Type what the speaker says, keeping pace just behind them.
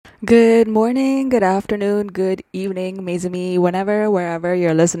Good morning, good afternoon, good evening, Mizumi, whenever, wherever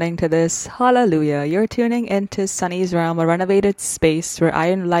you're listening to this. Hallelujah. You're tuning into Sunny's Realm, a renovated space where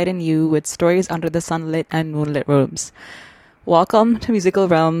I enlighten you with stories under the sunlit and moonlit rooms. Welcome to Musical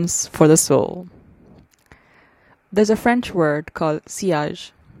Realms for the Soul. There's a French word called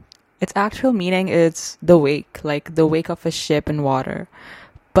sillage. Its actual meaning is the wake, like the wake of a ship in water.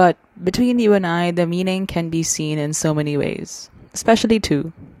 But between you and I, the meaning can be seen in so many ways, especially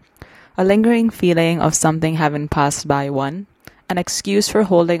two. A lingering feeling of something having passed by, one, an excuse for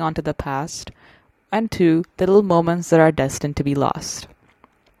holding on to the past, and two, little moments that are destined to be lost.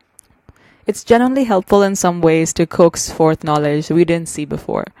 It's generally helpful in some ways to coax forth knowledge we didn't see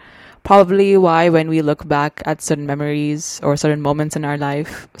before. Probably why when we look back at certain memories or certain moments in our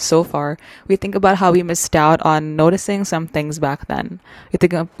life so far, we think about how we missed out on noticing some things back then.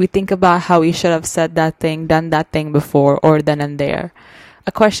 We think about how we should have said that thing, done that thing before, or then and there.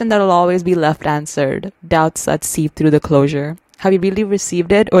 A question that'll always be left answered, doubts that seep through the closure. Have you really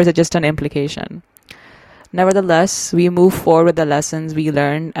received it, or is it just an implication? Nevertheless, we move forward with the lessons we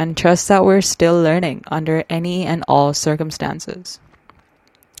learn and trust that we're still learning under any and all circumstances.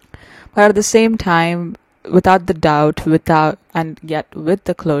 But at the same time, without the doubt, without and yet with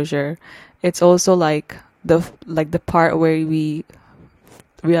the closure, it's also like the part where we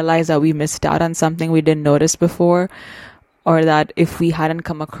realize that we missed out on something we didn't notice before, or that if we hadn't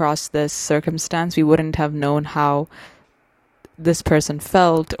come across this circumstance, we wouldn't have known how this person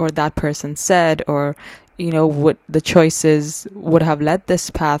felt or that person said, or what the choices would have led this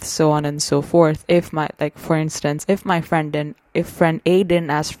path, so on and so forth. For instance, if friend A didn't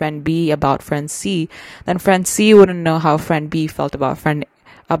ask friend B about friend C, then friend C wouldn't know how friend B felt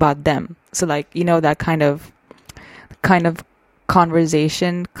about them. So that kind of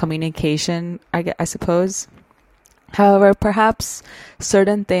conversation, communication, I suppose. However, perhaps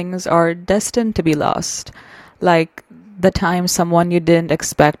certain things are destined to be lost, like the time someone you didn't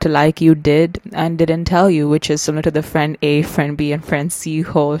expect to like you did and didn't tell you, which is similar to the friend A, friend B, and friend C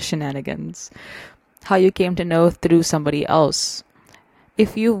whole shenanigans. How you came to know through somebody else.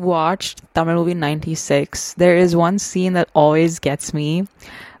 If you watched Tamil movie 96, there is one scene that always gets me.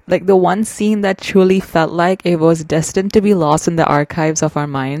 Like the one scene that truly felt like it was destined to be lost in the archives of our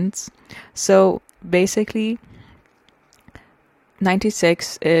minds. So basically,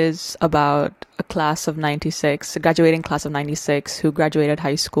 96 is about a class of 96, a graduating class of 96 who graduated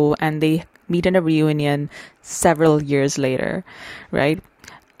high school, and they meet in a reunion several years later, right?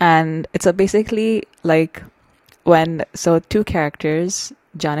 And it's basically like two characters,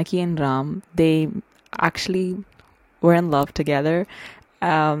 Janaki and Ram, they actually were in love together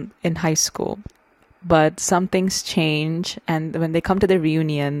in high school. But some things change, and when they come to the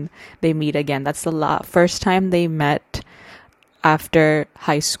reunion, they meet again. That's the first time they met after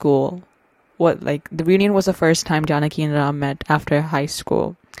high school. The reunion was the first time Janaki and Ram met after high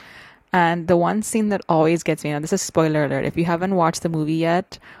school. And the one scene that always gets me, now this is spoiler alert, if you haven't watched the movie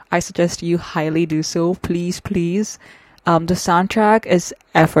yet, I suggest you highly do so, please. The soundtrack is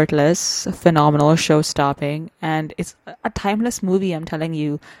effortless, phenomenal, show-stopping, and it's a timeless movie, I'm telling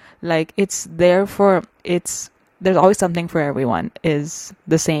you. There's always something for everyone, is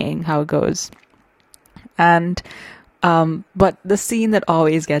the saying, how it goes. And but the scene that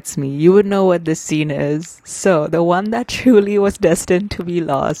always gets me, you would know what this scene is. So the one that truly was destined to be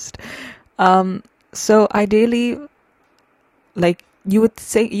lost. So ideally, you would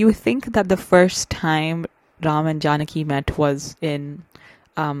think that the first time Ram and Janaki met was in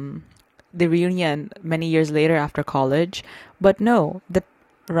the reunion many years later after college. But no, the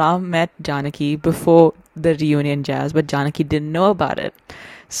Ram met Janaki before the reunion jazz, but Janaki didn't know about it.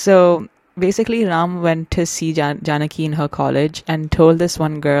 So basically, Ram went to see Janaki in her college and told this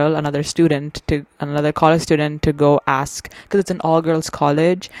one girl, another college student, to go ask, because it's an all-girls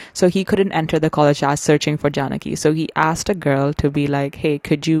college, so he couldn't enter the college as searching for Janaki. So he asked a girl to be like, hey,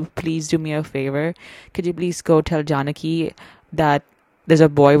 could you please do me a favor? Could you please go tell Janaki that there's a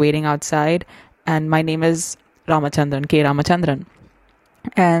boy waiting outside, and my name is Ramachandran, K. Ramachandran.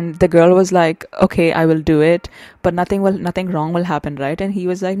 And the girl was like, okay, I will do it, but nothing wrong will happen, right? And he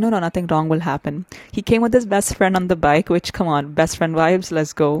was like, no, nothing wrong will happen. He came with his best friend on the bike, which, come on, best friend vibes,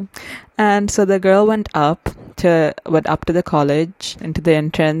 let's go. And so the girl went up to the college, into the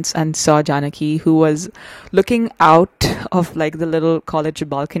entrance, and saw Janaki, who was looking out of the little college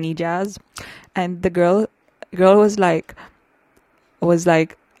balcony jazz. And the girl was like,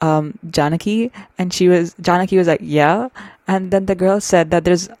 Janaki, and Janaki was like, yeah. And then the girl said that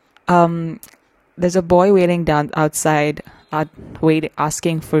there's a boy waiting down outside,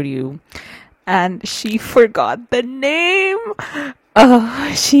 asking for you. And she forgot the name.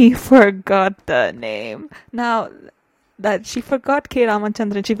 Oh, she forgot the name. Now that she forgot K.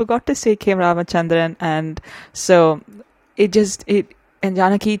 Ramachandran, she forgot to say K. Ramachandran, and so it and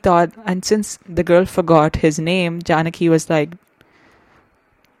Janaki thought, and since the girl forgot his name, Janaki was like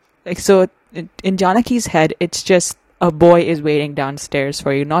so in Janaki's head, it's just a boy is waiting downstairs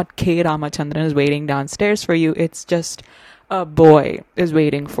for you, not K. Ramachandran is waiting downstairs for you. It's just a boy is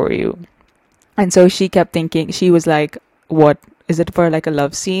waiting for you. And so she kept thinking, she was like, what is it for, like a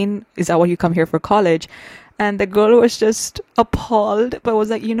love scene? Is that what you come here for college? And the girl was just appalled, but was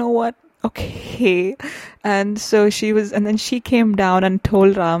like, you know what? Okay. And so and then she came down and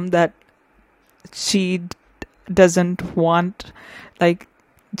told Ram that she doesn't want, like,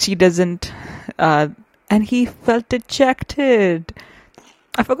 she doesn't, and he felt dejected.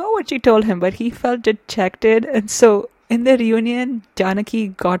 I forgot what she told him, but he felt dejected. And so in the reunion, Janaki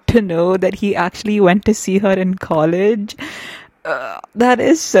got to know that he actually went to see her in college. That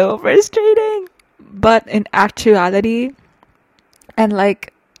is so frustrating. But in actuality, and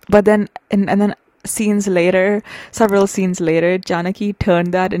like, but then, and then several scenes later, Janaki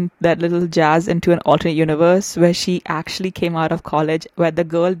turned that little jazz into an alternate universe where she actually came out of college, where the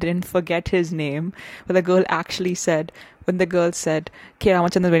girl didn't forget his name, where the girl actually said, when the girl said, K.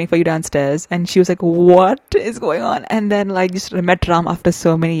 Ramachandran is waiting for you downstairs, and she was like, what is going on? And then like just met Ram after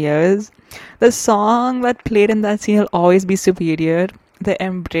so many years. The song that played in that scene will always be superior. The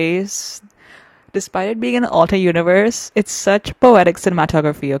embrace, despite it being an alternate universe, it's such poetic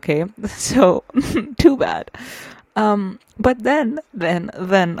cinematography, okay? So, too bad. But then,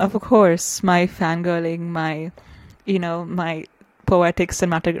 of course, my fangirling, my love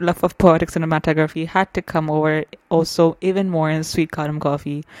of poetic cinematography had to come over also even more in Sweet Cotton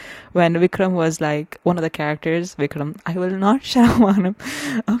Coffee, when Vikram was like one of the characters. Vikram, I will not shout on him,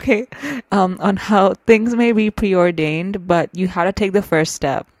 okay, on how things may be preordained, but you had to take the first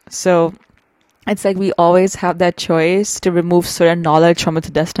step. So it's like we always have that choice to remove certain knowledge from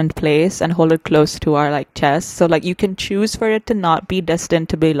its destined place and hold it close to our like chest. So like you can choose for it to not be destined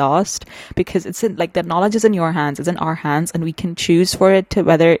to be lost, because it's in like the knowledge is in your hands, it's in our hands, and we can choose for it to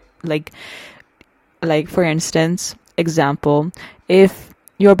whether like for instance, example, if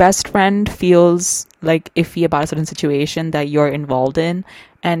your best friend feels like iffy about a certain situation that you're involved in,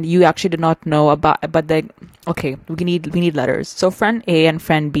 and you actually do not know about, but like, okay, we need letters. So friend A and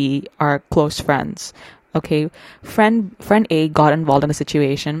friend B are close friends. Okay, friend A got involved in a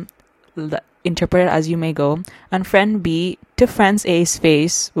situation, interpret it as you may go, and friend B to friend A's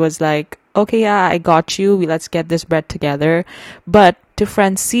face was like, okay, yeah, I got you, let's get this bread together. But to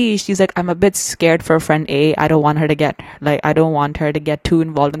friend C, she's like, I'm a bit scared for friend A. I don't want her to get too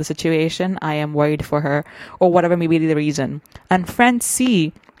involved in the situation. I am worried for her, or whatever may be the reason. And friend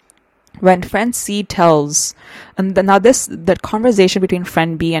C, when friend C tells, and now the conversation between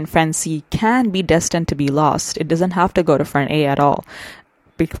friend B and friend C can be destined to be lost. It doesn't have to go to friend A at all,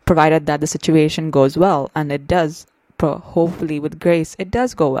 provided that the situation goes well, and it does. Hopefully with grace it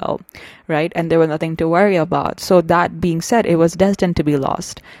does go well, right? And there was nothing to worry about. So that being said, it was destined to be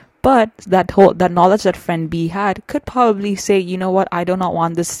lost. But that knowledge that friend B had could probably say, you know what, I do not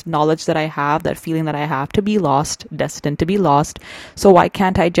want this knowledge that I have, that feeling that I have, to be lost, destined to be lost. So why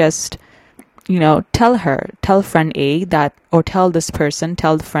can't I just tell friend A that, or tell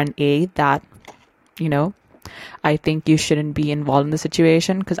friend A that, I think you shouldn't be involved in the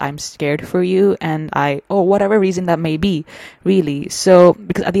situation because I'm scared for you, and or whatever reason that may be, really. So,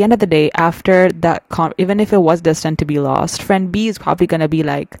 because at the end of the day, after that, even if it was destined to be lost, friend B is probably going to be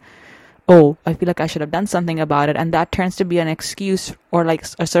like, oh, I feel like I should have done something about it. And that turns to be an excuse, or like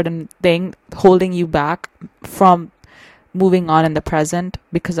a certain thing holding you back from moving on in the present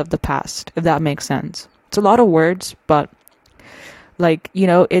because of the past, if that makes sense. It's a lot of words, but we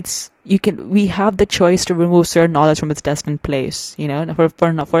have the choice to remove certain knowledge from its destined place,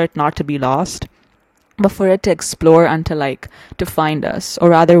 for it not to be lost, but for it to explore and to find us, or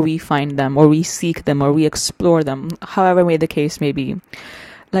rather we find them, or we seek them, or we explore them, however may the case may be.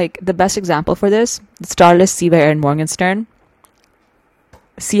 Like, the best example for this, Starless Sea by Erin Morgenstern.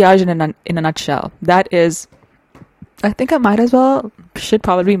 Sillage in a nutshell. That is, I think I should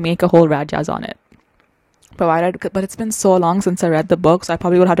probably make a whole Rajaz on it. But it's been so long since I read the book, so I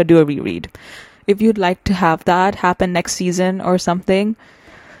probably will have to do a reread. If you'd like to have that happen next season or something,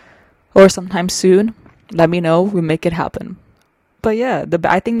 or sometime soon, let me know. We'll make it happen. But yeah,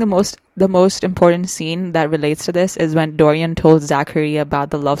 I think the most important scene that relates to this is when Dorian told Zachary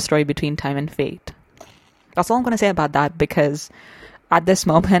about the love story between time and fate. That's all I'm going to say about that, because at this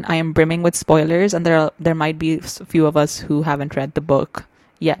moment I am brimming with spoilers, and there might be a few of us who haven't read the book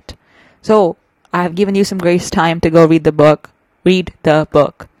yet. So I have given you some grace time to go read the book. Read the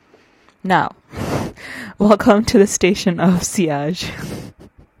book. Now, welcome to the station of sillage,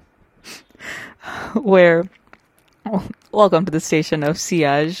 where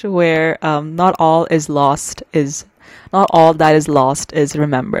not all that is lost is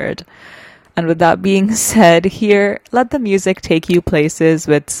remembered. And with that being said, here, let the music take you places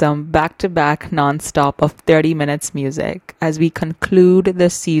with some back-to-back non-stop of 30 minutes music as we conclude the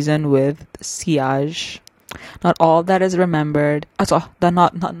season with sillage. Not all that is remembered,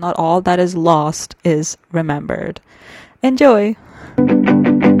 not all that is lost is remembered. Enjoy!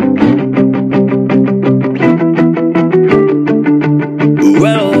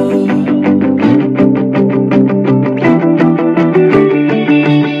 Well,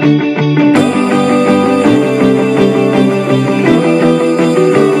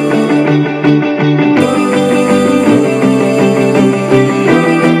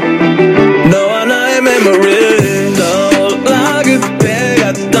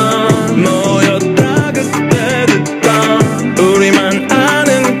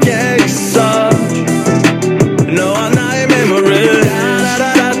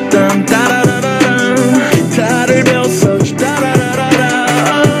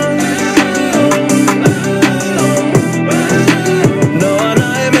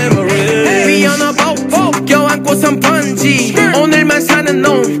 오늘만 사는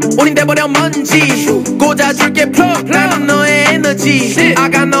놈 우린 돼버려 먼지 꽂아줄게 플러그 나는 너의 에너지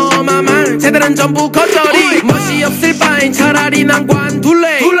I got no 마만 쟤들은 전부 겉절이 멋이 없을 바엔 차라리 난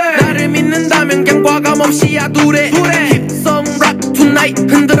관둘래 나를 믿는다면 그냥 과감없이 아두래 힙성 락 tonight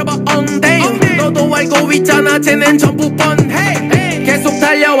흔들어봐 엉덩이 너도 알고 있잖아 쟤넨 전부 뻔해 계속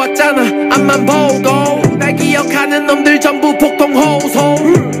달려왔잖아 앞만 보고 날 기억하는 놈들 전부 폭통호소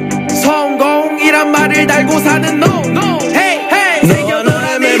성공이란 말을 달고 사는 놈 너와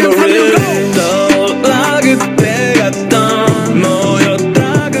나의 memory 떠올라 그때 갔던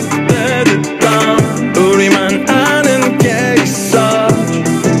모였다 그때 듣던 우리만 아는 게 있어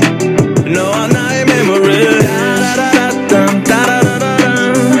너와 나의 memory 따라라라딴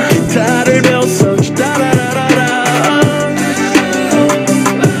따라라라란 기타를 배웠어 따라라라란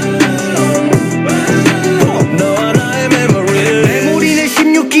너와 나의 memory 메모리는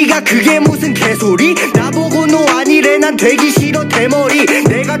 16기가 그게 무슨 개소리 나보고 너 아니래 난 되기 싫어 대머리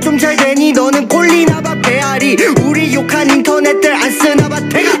내가 좀 잘 되니 너는 꼴리나봐 배알이 우리 욕한 인터넷들 안 쓰나봐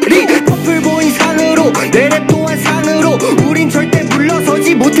대가리 퍼플보인 상으로 내 랩 또한 상으로 우린 절대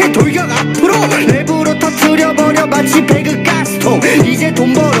물러서지 못해 돌격 앞으로 랩으로 터트려버려 마치 배그 가스통 이제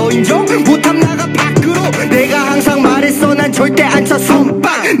돈 벌어 인정? 못함 나가 밖으로 내가 항상 말했어 난 절대 안 쳐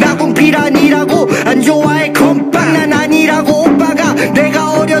선빵 나공필 아니라고 안 좋아해 건빵 난 아니라고 오빠가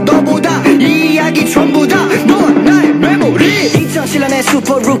내가 어려 너보다 이 이야기 전부 다 너와 나의 메모리 2007년의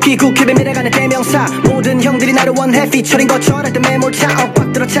슈퍼 루키 국힙의 미래가는 대명사 모든 형들이 나를 원해 피처링 거절할 때 메모장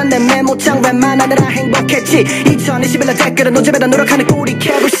꽉 들어찬 내 메모장 웬만하느라 행복했지 2021년 댓글은 노잼에다 노력하는 꼴이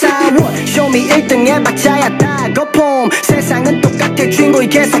개불싸워 쇼미 1등 해봤자야 따거폼 세상은 똑같아 주인공이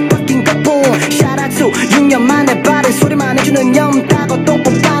계속 바뀐 거봄 샤라투 6년 만에 바른 소리만 해주는 염따고 똥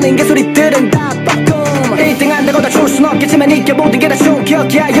뽑아는 개소리들은 다 뻑꿈 1등 한다고 다 좋을 순 없겠지만 이게 모든 게 다 좋은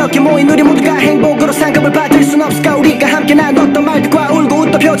기억이야 여기 모인 우리 모두가 행복으로 상급을 받을 순 없을까 우리가 함께 나눴던 말들과 울고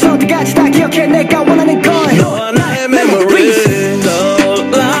웃던 표정들까지 다 기억해 내가 원하는 건 너와 나의 memories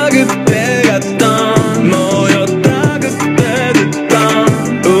떠올라 그때 갔던 모였다 그때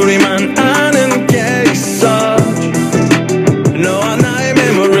듣던 우리만 아는 게 있어 너와 나의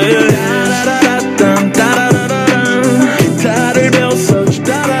memory 따라라라딴 따라라라란 기타를 배웠어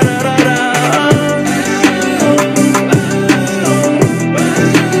따라라라란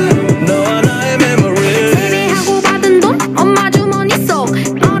너와 나의 memory 세배하고 받은 돈 엄마 주머니 속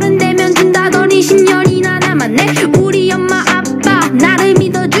어른 되면 준다더니 10년이나 남았네 우리 엄마 아빠 나를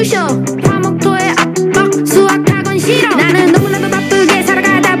믿어주셔 과목토의 압박 수학학원 싫어 나는 너무나도 바쁘게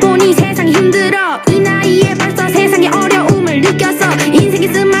살아가다 보니 세상이 힘들어 이 나이에 벌써 세상의 어려움을 느꼈어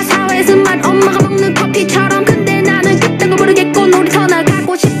인생의 쓴맛 사회의 쓴맛 엄마가 먹는 커피처럼 근데 나는 그딴 거 모르겠고 놀이터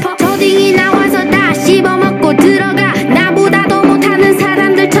나가고 싶어 초딩이 나와서 다 씹어먹고 들어가 나보다도 못하는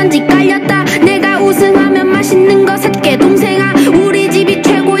사람들 천지 깔렸다 내가 우승하면 맛있는 거 사줄게 동생아 우리 집이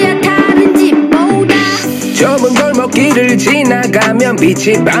최고야 다른 집보다 좁은 골목길을 지나가면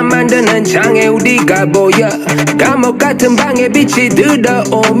빛이 밤 만드는 창에 우리가 보여 감옥 같은 방에 빛이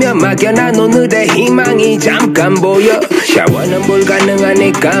들어오면 막연한 오늘의 희망이 잠깐 보여 샤워는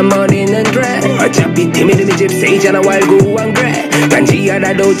불가능하니까 머리는 드레 어차피 팀이름이 집세이잖아 왈구 안 그래 단지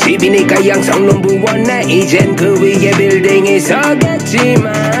하나도 집이니까 양성론 부원해 이젠 그 위에 빌딩이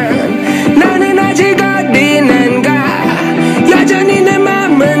서겠지만 나는 아직 어린애인가 여전히 내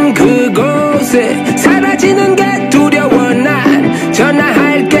맘은 그곳에 사라지는 게 두려워 난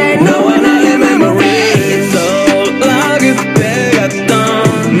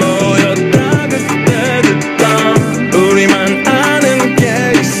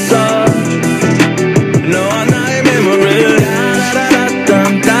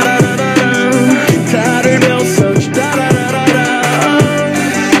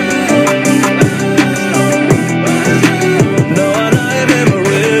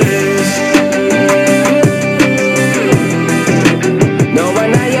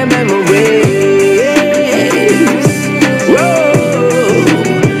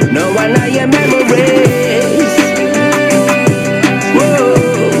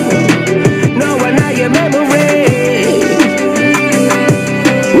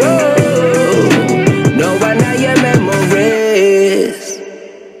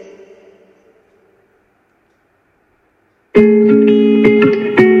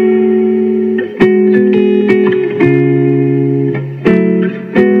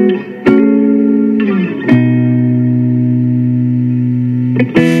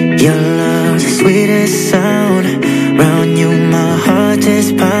sound. Round you my heart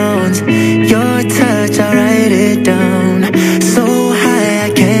just pounds. Your touch, I write it down. So high I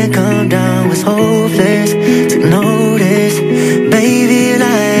can't come down. Was hopeless to notice, baby,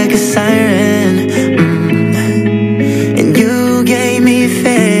 like a siren. And you gave me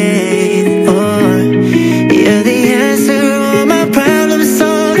faith. Oh, you're the answer, all my problems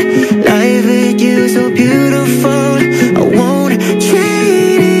solved. Life with you so beautiful. I won't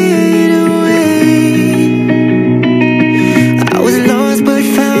trade it away. I was lost but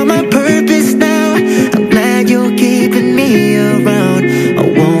found my purpose now. I'm glad you're keeping me around. I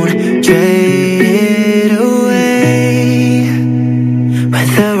won't trade it away.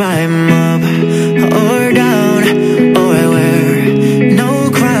 Whether I'm up or down, or I wear no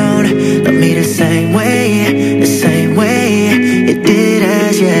crown, love me the same way you did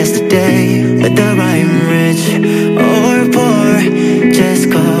as yesterday. Whether I'm rich or poor, just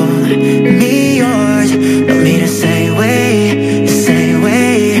call me yours. Love me the same way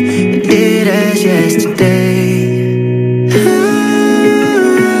you did as yesterday.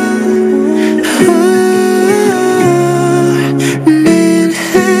 Did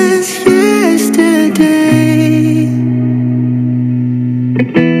as yesterday.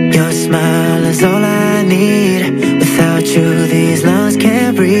 Your smile is all I need. Without you, these lungs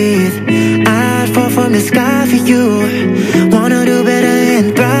can't breathe. I'd fall from the sky for you. Wanna do better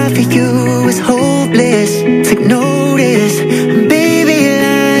and thrive for you. It's hopeless, take notice, baby,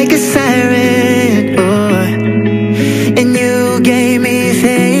 like a siren. Oh, and you gave me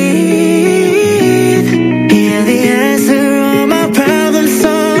faith. You're the answer, all my problems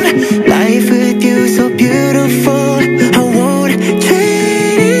solved. Life with you so beautiful. I won't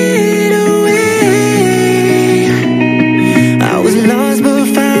trade it away. I was lost but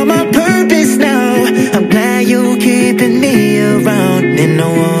found my purpose now. I'm glad you're keeping me around, and I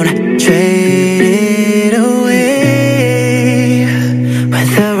won't trade it away.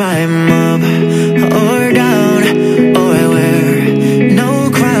 Whether I'm up or down, or I wear no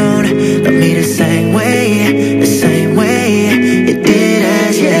crown, love me the same way you did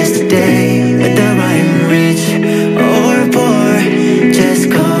as yesterday. Whether I'm rich or poor, just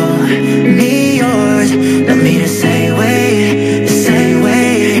call me yours. Love me the same way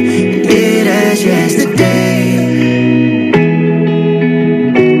you did as yesterday.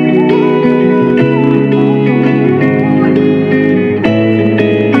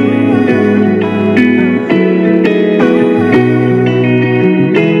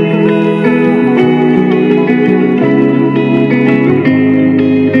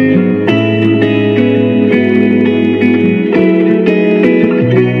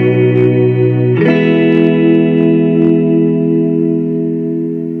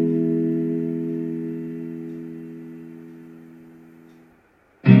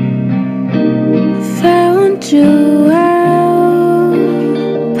 Found you out,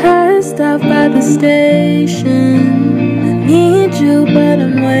 passed out by the station. I need you, but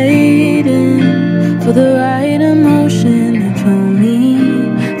I'm waiting for the right emotion to pull me,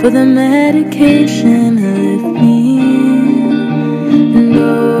 for the medication to lift me. And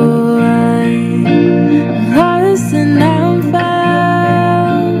oh, I'm lost and now I'm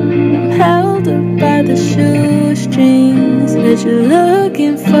found. I'm held up by the shoestrings, but you're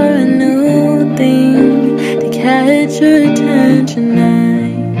looking for a new thing to catch your attention.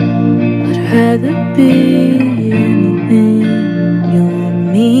 I'd rather be anything you want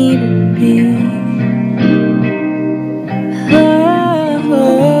me to be.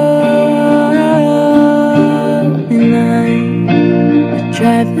 And I'd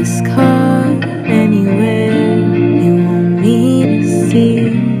drive this car anywhere you want me to see.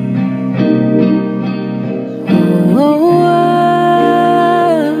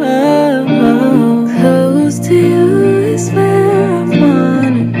 Close to you is where I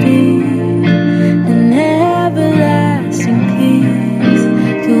wanna be. An everlasting peace.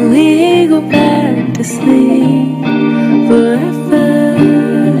 Can we go back to sleep forever?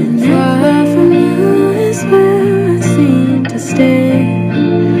 And far from you is where I seem to stay.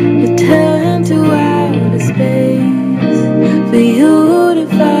 Return to outer space for you to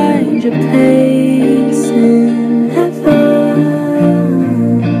find your place in heaven.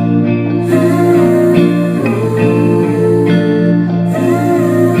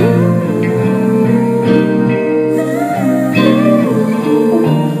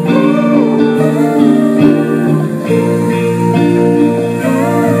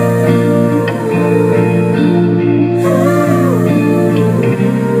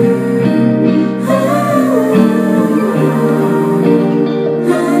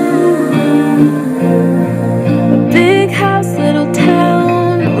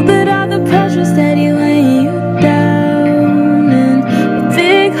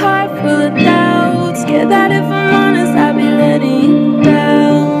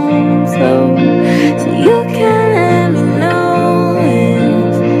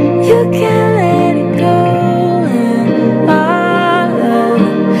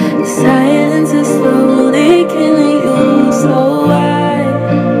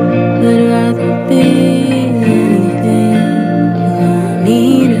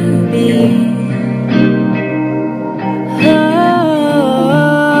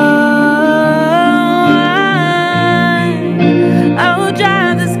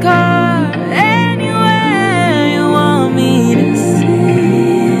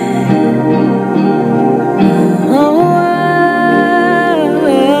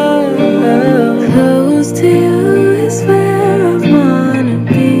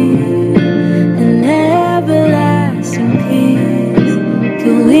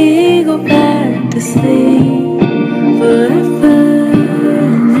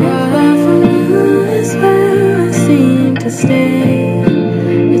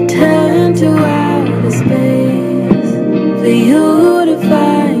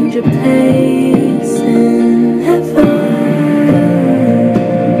 a place in heaven.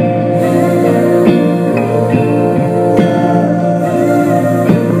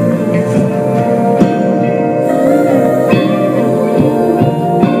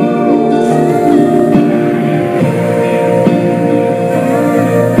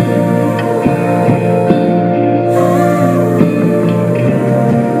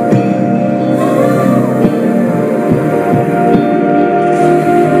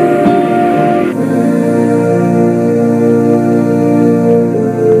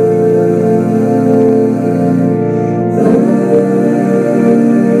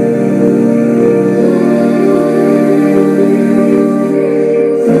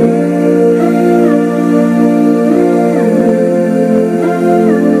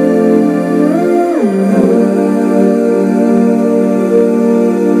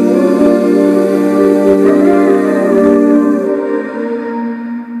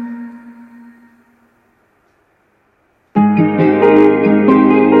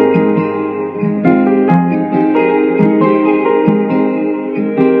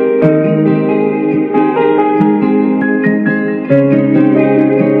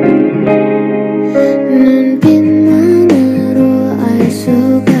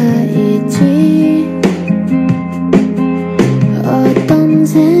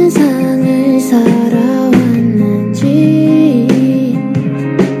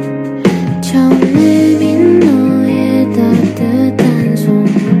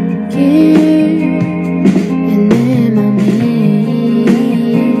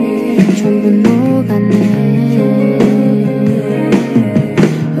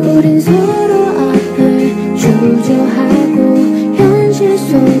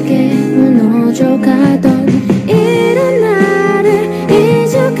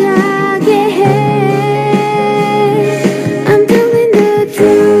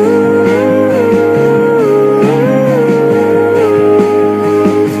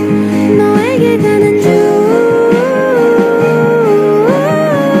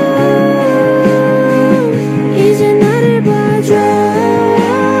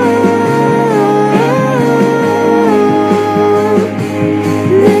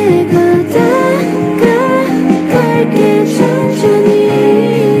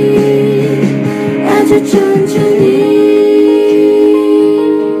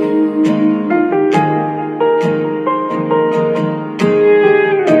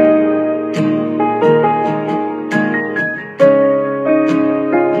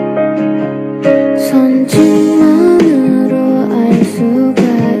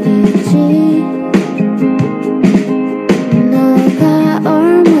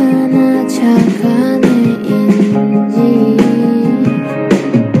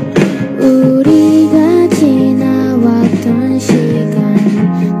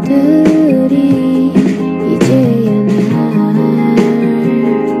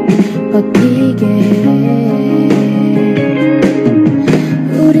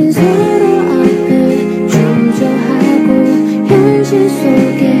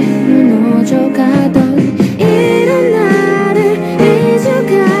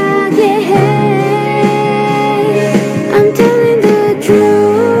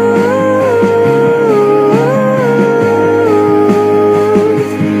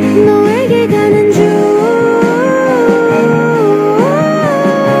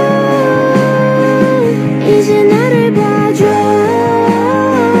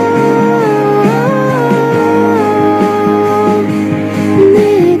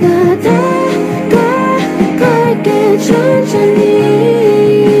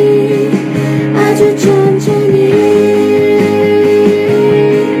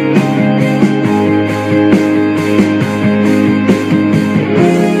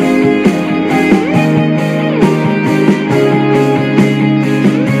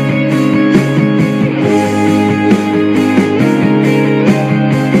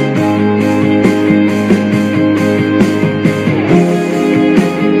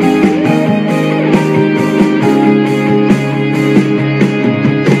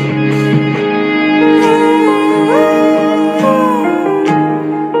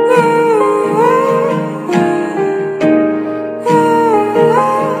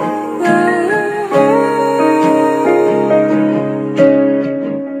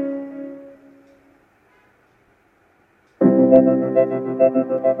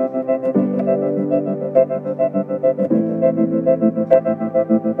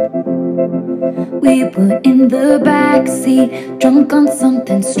 We were in the backseat, drunk on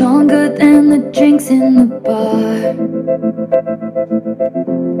something stronger than the drinks in the bar.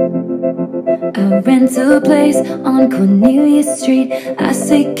 I rent a place on Cornelia Street. I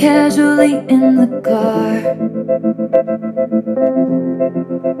sit casually in the car.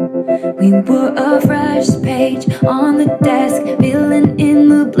 We were a fresh page on the desk, filling in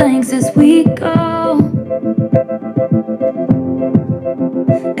the blanks as we go,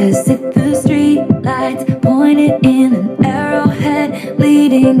 as if the street lights pointed in an arrowhead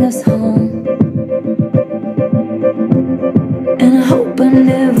leading us home. And I hope I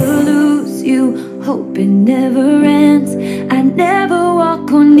never lose you, hope it never ends. I never walk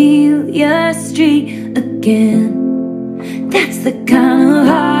Cornelia Street again. That's the kind of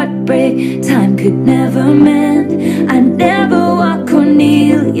heartbreak time could never mend. I never walk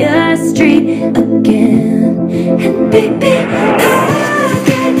Cornelia Street again. And baby, I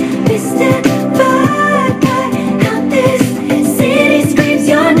get mystified by how this city screams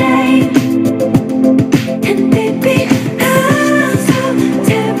your name. And baby, I'm so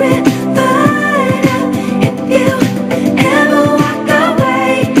terrified of if you ever walk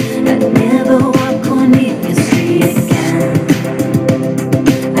away. I'd never walk Cornelia Street again.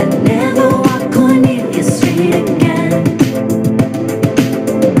 I'd never walk Cornelia Street again.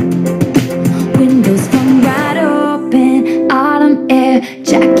 Windows swung wide open, autumn air,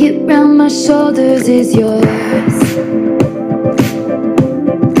 jacket round my shoulders is yours.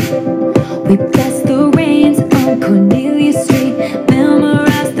 We bless the rains on Cornelia Street,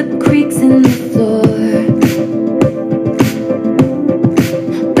 memorize the creaks in the floor.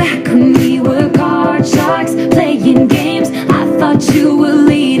 Back when we were card sharks, playing games, I thought you were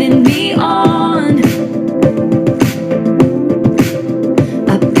leading me on.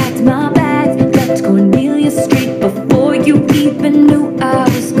 I packed my bags, left Cornelia Street before you even knew I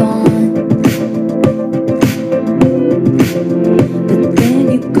was gone. But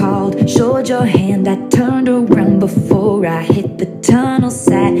then you called, showed your hand, I turned around before I hit the tunnel,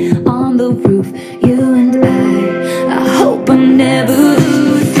 sat on the roof, you and I hope I never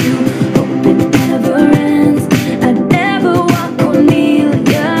lose you, hope it never ends. I never walk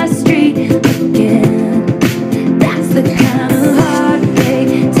Cornelia Street again. That's the kind of heartbreak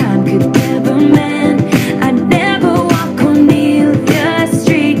time could never mend. I never walk Cornelia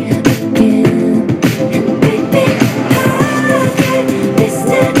Street again. And baby, I get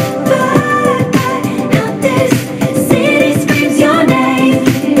mystified by how this city screams your name.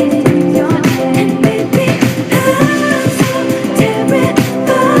 And baby, I'm so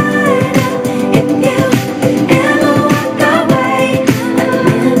terrified of if you ever walk away. I'd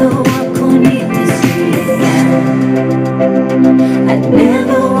never walk Cornelia Street again. I'd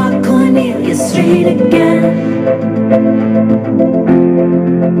never walk Cornelia Street again.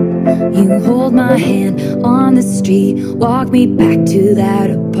 You hold my hand on the street, walk me back to that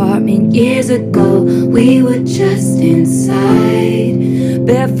apartment years ago. We were just inside,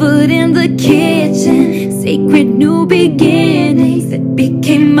 barefoot in the kitchen, sacred new beginnings that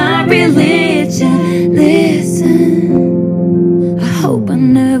became my religion. Listen, I hope I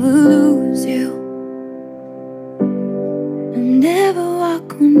never lose you, I never walk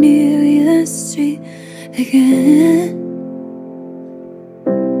Cornelia Street again.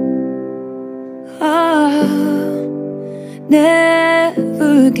 Oh,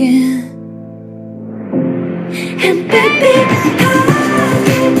 never again. And baby, I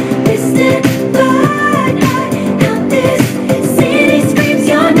get mystified by how this city screams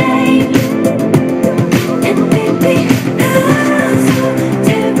your name. And baby, I'm so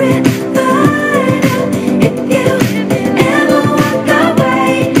terrified of if you ever walk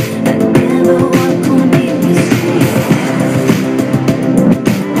away. I'd never walk Cornelia Street again.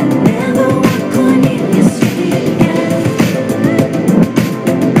 I'd never walk Cornelia Street again.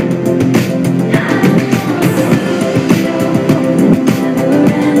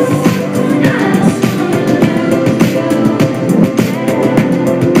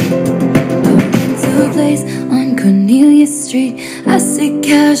 Place on Cornelia Street, I sit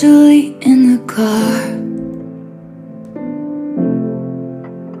casually in the car.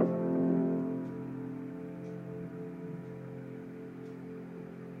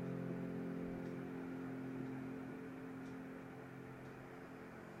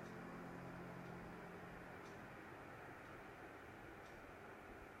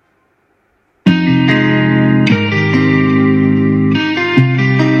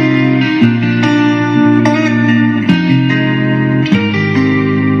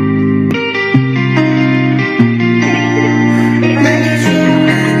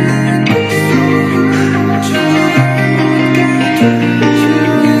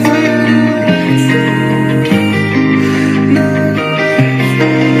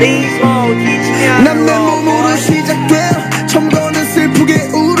 난 내 몸으로 시작돼 처음 거는 슬프게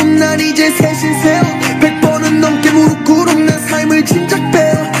울음 난 이제 새신 세워 100번은 넘게 무릎 꿇음 난 삶을 진작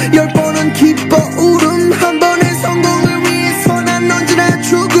배워 10번은 기뻐 울음 한 번의 성공을 위해서 난 언제나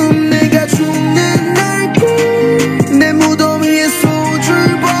죽음 내가 죽는 날 꼭 내 무덤 위에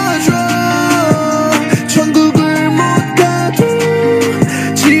소주를 부어줘 천국을 못 가도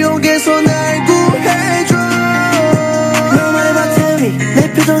지옥에서 날 구해줘 너 말해봐 tell me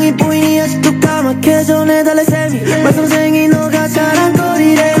내 표정이 보이니 아직도 까맣게 전해달래 쌤이 말썽쟁이 너가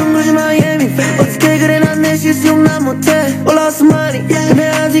자랑거리래 둥글지 마이애미 어떻게 그래 난 내 실수 난 못해 올라왔어 많이 근데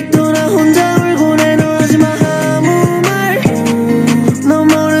아직도 나 혼자 울고 내 너 하지마 아무 말 너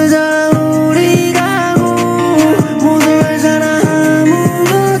모르잖아 우리 가고 모두 알잖아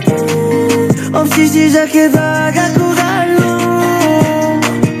아무것도 없이 시작해 다 갖고 갈로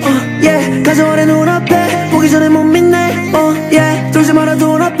yeah 가져와래 눈앞에 보기 전에 못 믿네 yeah 돌지 마라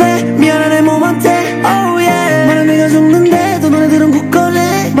돈 앞에 미안해 내 몸한테 oh yeah 말은 내가 죽는데도 너네들은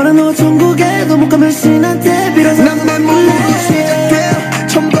굳건해 말은 너가 천국에도 못 가면 신한테 빌어서 난 맨몸으로 시작해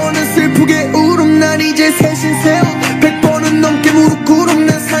 1000번은 슬프게 울음 난 이제 새신 세워 100번은 넘게 무릎 꿇음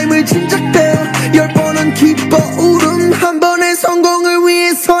난 삶을 진작 배워 10번은 기뻐 울음 한 번의 성공을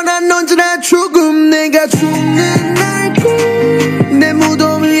위해서 난 언제나 죽음 내가 죽는 날 꼭 내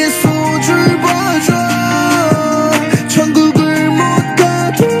무덤 위에 소주를 부어줘 천국을 못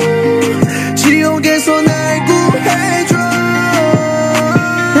가도 지옥에서 날 구해줘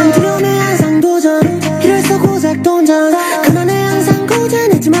난 두려움에 항상 도전 필요해서 고작 돈전 가난해 항상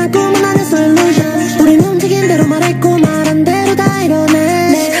고전했지만 꿈은 아니었어 illusion 우린 움직인 대로 말했고 말한 대로 다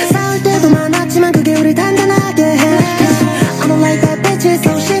이뤄내 싸울 때도 많았지만 그게 우리 단단하게 해 I'm not like that bitch it's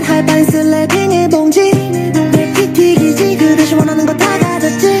so shit 할 바엔 슬래핑의 봉지 내 튀기지 그 대신 원하는 거 다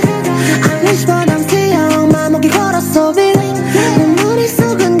가졌지 I wish but I'm still young 마음먹기 걸었어 빌 눈물이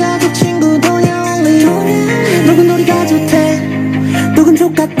썩은 가족 친구도 only 누군 놀이가 좋대 누군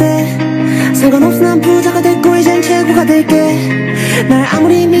족같대 상관없어 난 부자가 됐고 이젠 최고가 될게 날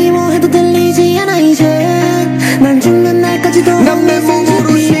아무리 미워해도 들리지 않아 이제 난 죽는 날까지도 난 내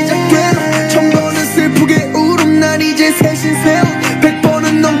몸으로 시작해 1000번은 슬프게 울음 난 이제 새신 세워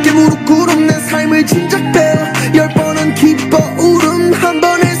 100번은 넘게 무릎 꿇음 난 삶을 진작 배워 10번은 기뻐 울음 한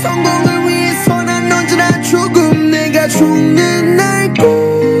번의 성공을 위해서 난 언제나 죽음 내가 죽는 날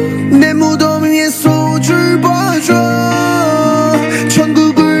꼭 내 무덤 위에 소주를 부어줘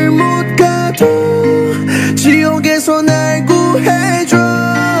천국을 못 가도 지옥에서 날 구해줘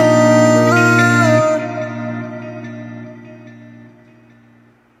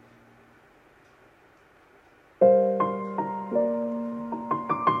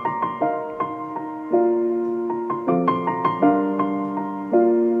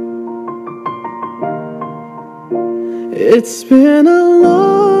It's been a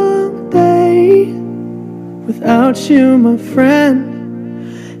long day without you, my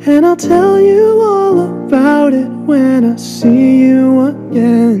friend, and I'll tell you all about it when I see you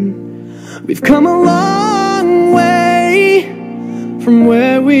again. We've come a long way from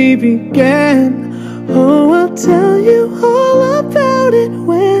where we began. Oh, I'll tell you all about it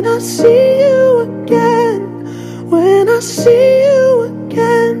when I see you again. When I see you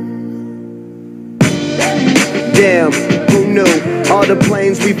again. Damn, who knew? All the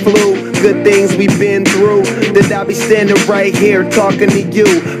planes we flew, good things we've been through. That I'll be standing right here talking to you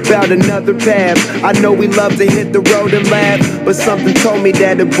about another path. I know we love to hit the road and laugh, but something told me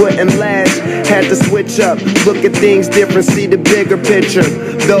that it wouldn't last. Had to switch up, look at things different, see the bigger picture.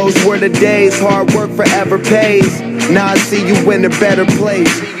 Those were the days, hard work forever pays. Now I see you in a better place.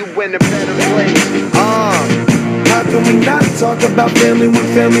 How can we not talk about family when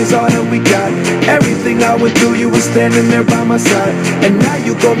family's all that we got? Everything I went through, you were standing there by my side, and now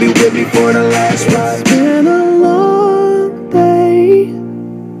you gon' be with me for the last ride. It's been a long day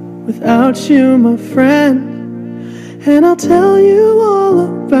without you, my friend, and I'll tell you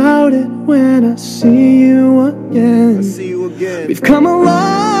all about it when I see you again. We've come a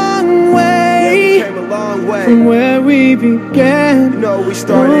long way, from where we began. You know we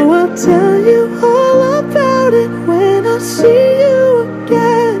started. Oh, I'll tell you all about it when I see you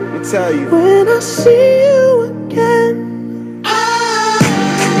again. Let me tell you. When I see you again.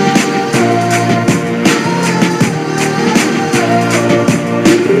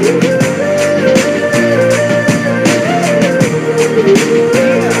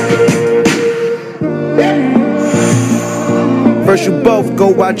 First you both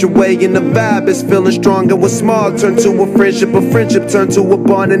go out your way and the vibe is feeling strong. And what's small turn to a friendship turn to a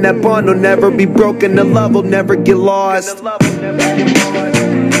bond. And that bond will never be broken, the love will never get lost.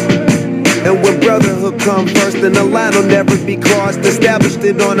 And when brotherhood come first, then the line will never be crossed. Established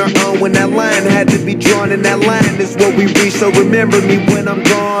it on our own when that line had to be drawn, and that line is what we reach. So remember me when I'm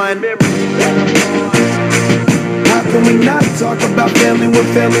gone. How can we not talk about family when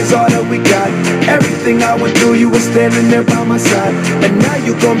family's all that we got? Everything I went through, you were standing there by my side, and now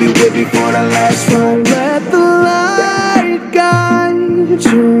you gon' be with me for the last ride. Let the light guide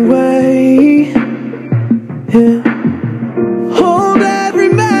your way. Yeah. Hold every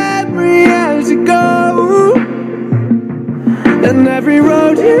memory as you go, and every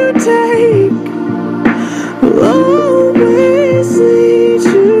road you take will always lead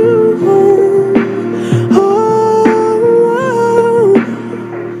you home. Oh,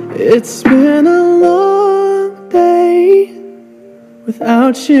 it's been a long day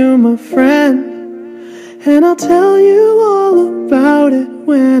without you, my friend, and I'll tell you all about it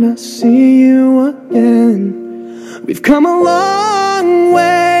when I see you again. We've come a long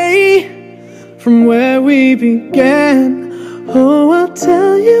way from where we began. Oh, I'll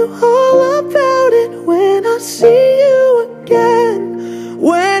tell you all about it when I see you again.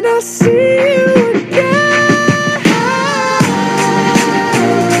 When I see you again.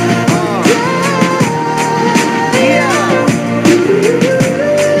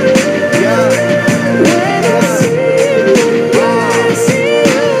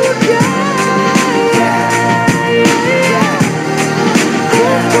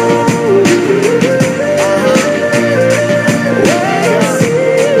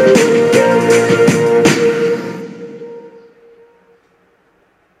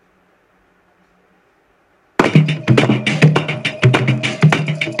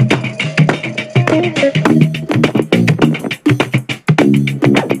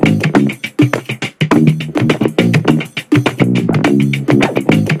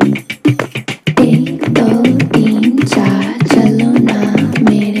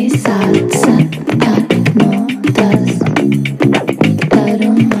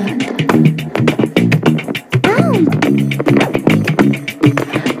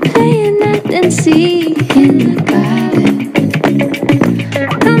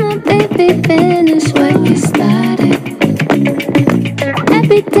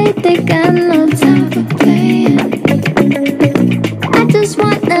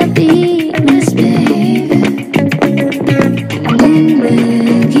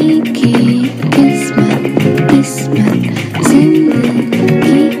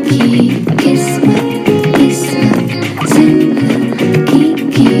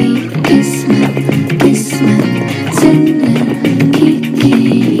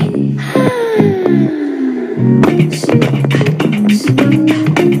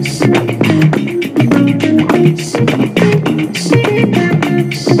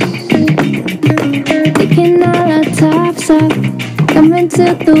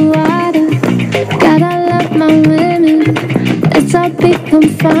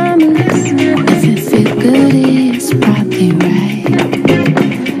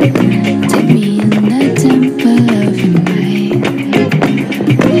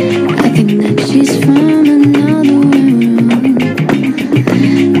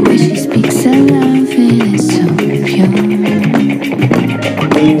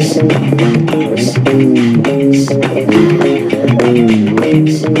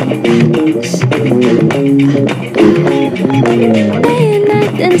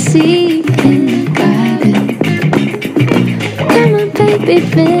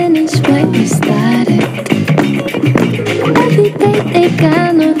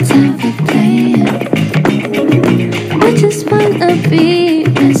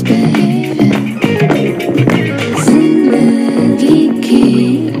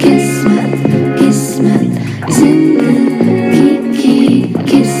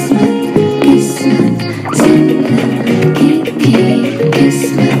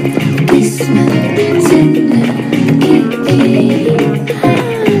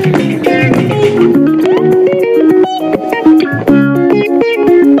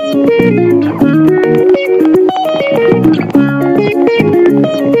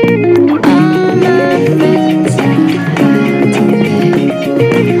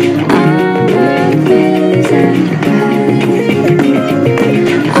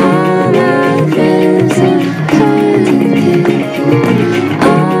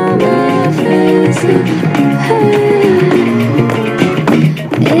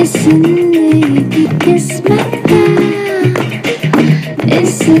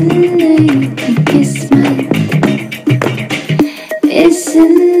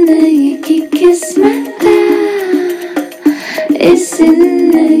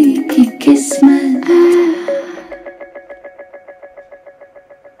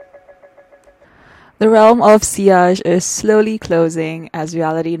 The realm of sillage is slowly closing as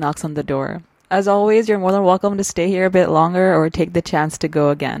reality knocks on the door. As always, you're more than welcome to stay here a bit longer or take the chance to go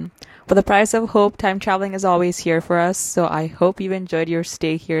again. For the price of hope, time traveling is always here for us, so I hope you've enjoyed your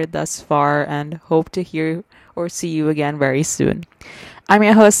stay here thus far and hope to hear or see you again very soon. I'm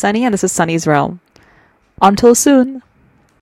your host, Sunny, and this is Sunny's Realm. Until soon!